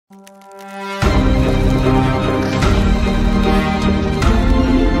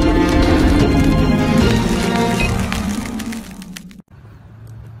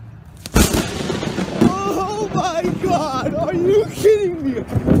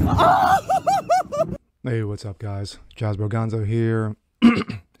Hey, what's up, guys? Jazz Gonzo here.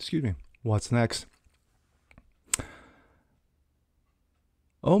 Excuse me. What's next?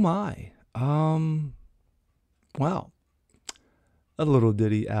 Oh my. Wow. A little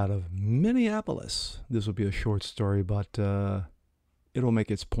ditty out of Minneapolis. This will be a short story, but it'll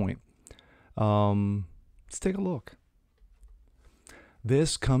make its point. Let's take a look.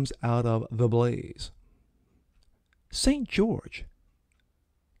 This comes out of The Blaze. St. George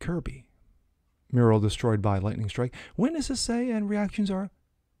Kirby. Mural destroyed by lightning strike. Witnesses say and reactions are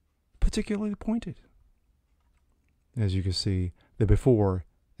particularly pointed. As you can see, the before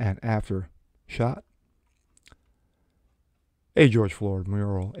and after shot. A George Floyd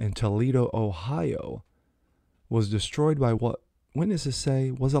mural in Toledo, Ohio was destroyed by what witnesses say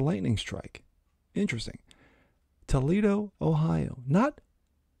was a lightning strike. Interesting. Toledo, Ohio, not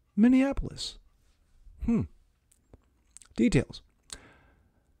Minneapolis. Details.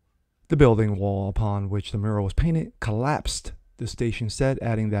 The building wall upon which the mural was painted collapsed, the station said,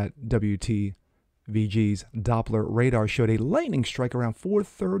 adding that WTVG's Doppler radar showed a lightning strike around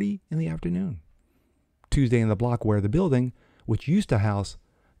 4:30 in the afternoon. Tuesday in the block where the building, which used to house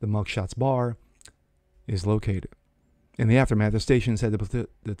the Mugshots bar, is located. In the aftermath, the station said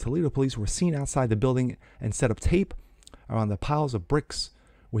the Toledo police were seen outside the building and set up tape around the piles of bricks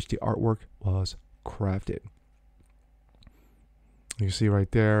which the artwork was crafted. You see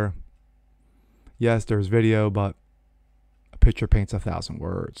right there. Yes, there's video, but a picture paints 1,000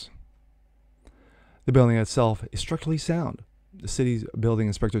 words. The building itself is structurally sound, the city's building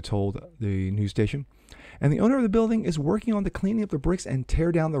inspector told the news station. And the owner of the building is working on the cleaning up the bricks and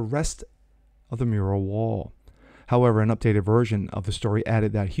tear down the rest of the mural wall. However, an updated version of the story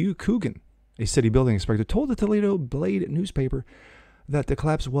added that Hugh Coogan, a city building inspector, told the Toledo Blade newspaper that the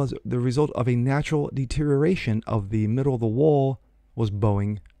collapse was the result of a natural deterioration of the middle of the wall was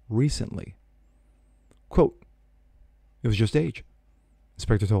bowing recently. Quote, "It was just age,"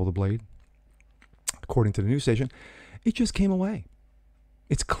 inspector told the Blade. According to the news station, it just came away.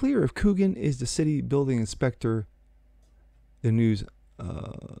 It's clear if Coogan is the city building inspector, the news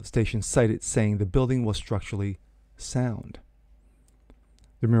station cited saying the building was structurally sound.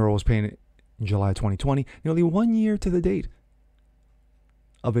 The mural was painted in July 2020, nearly 1 year to the date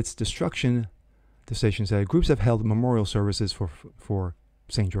of its destruction. The station said groups have held memorial services for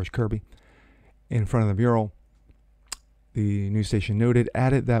St. George Kirby in front of the mural. The news station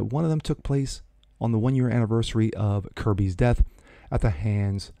added that one of them took place on the 1-year anniversary of Kirby's death at the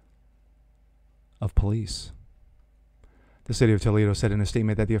hands of police. The city of Toledo said in a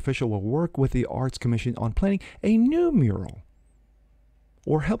statement that the official will work with the Arts Commission on planning a new mural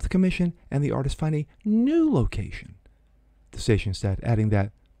or help the commission and the artist find a new location. The station said, adding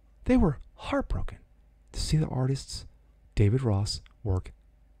that they were heartbroken to see the artist's David Ross work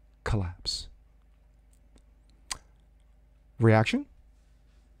collapse. Reaction?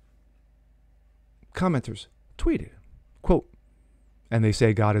 Commenters tweeted, quote, "And they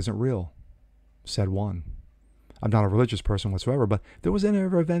say God isn't real," said one. "I'm not a religious person whatsoever, but if there was any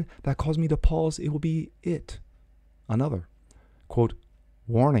other event that caused me to pause, it will be it." Another, quote,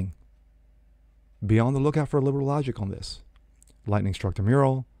 "Warning. Be on the lookout for liberal logic on this. Lightning struck the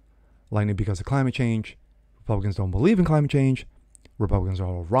mural. Lightning because of climate change. Republicans don't believe in climate change. Republicans are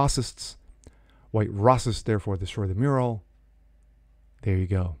all racists. White racists therefore destroy the mural." There you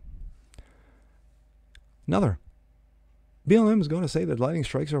go. Another. BLM is going to say that lightning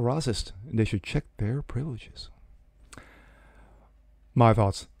strikes are racist and they should check their privileges. My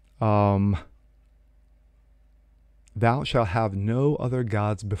thoughts. Thou shalt have no other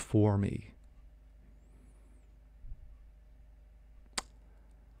gods before me.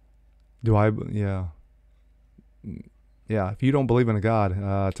 Yeah, if you don't believe in a God,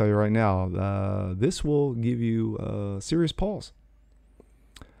 I'll tell you right now, this will give you a serious pause.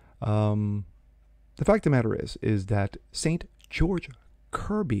 The fact of the matter is that St. George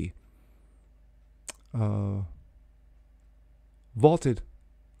Kirby vaulted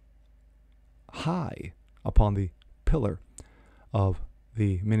high upon the pillar of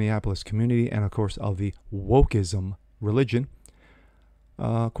the Minneapolis community and, of course, of the wokeism religion.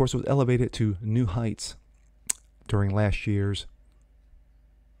 Of course, it was elevated to new heights during last year's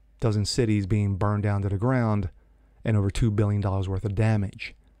dozen cities being burned down to the ground and over $2 billion worth of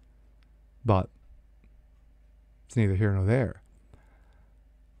damage. But it's neither here nor there.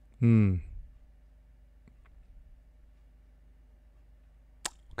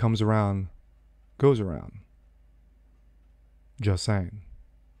 Comes around, goes around. Just saying.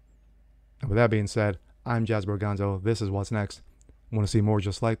 And with that being said, I'm Jazz Gonzo. This is What's Next. Want to see more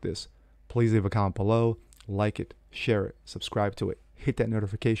just like this? Please leave a comment below, like it, share it, subscribe to it, hit that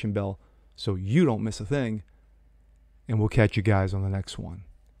notification bell so you don't miss a thing. And we'll catch you guys on the next one.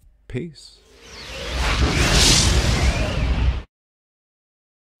 Peace.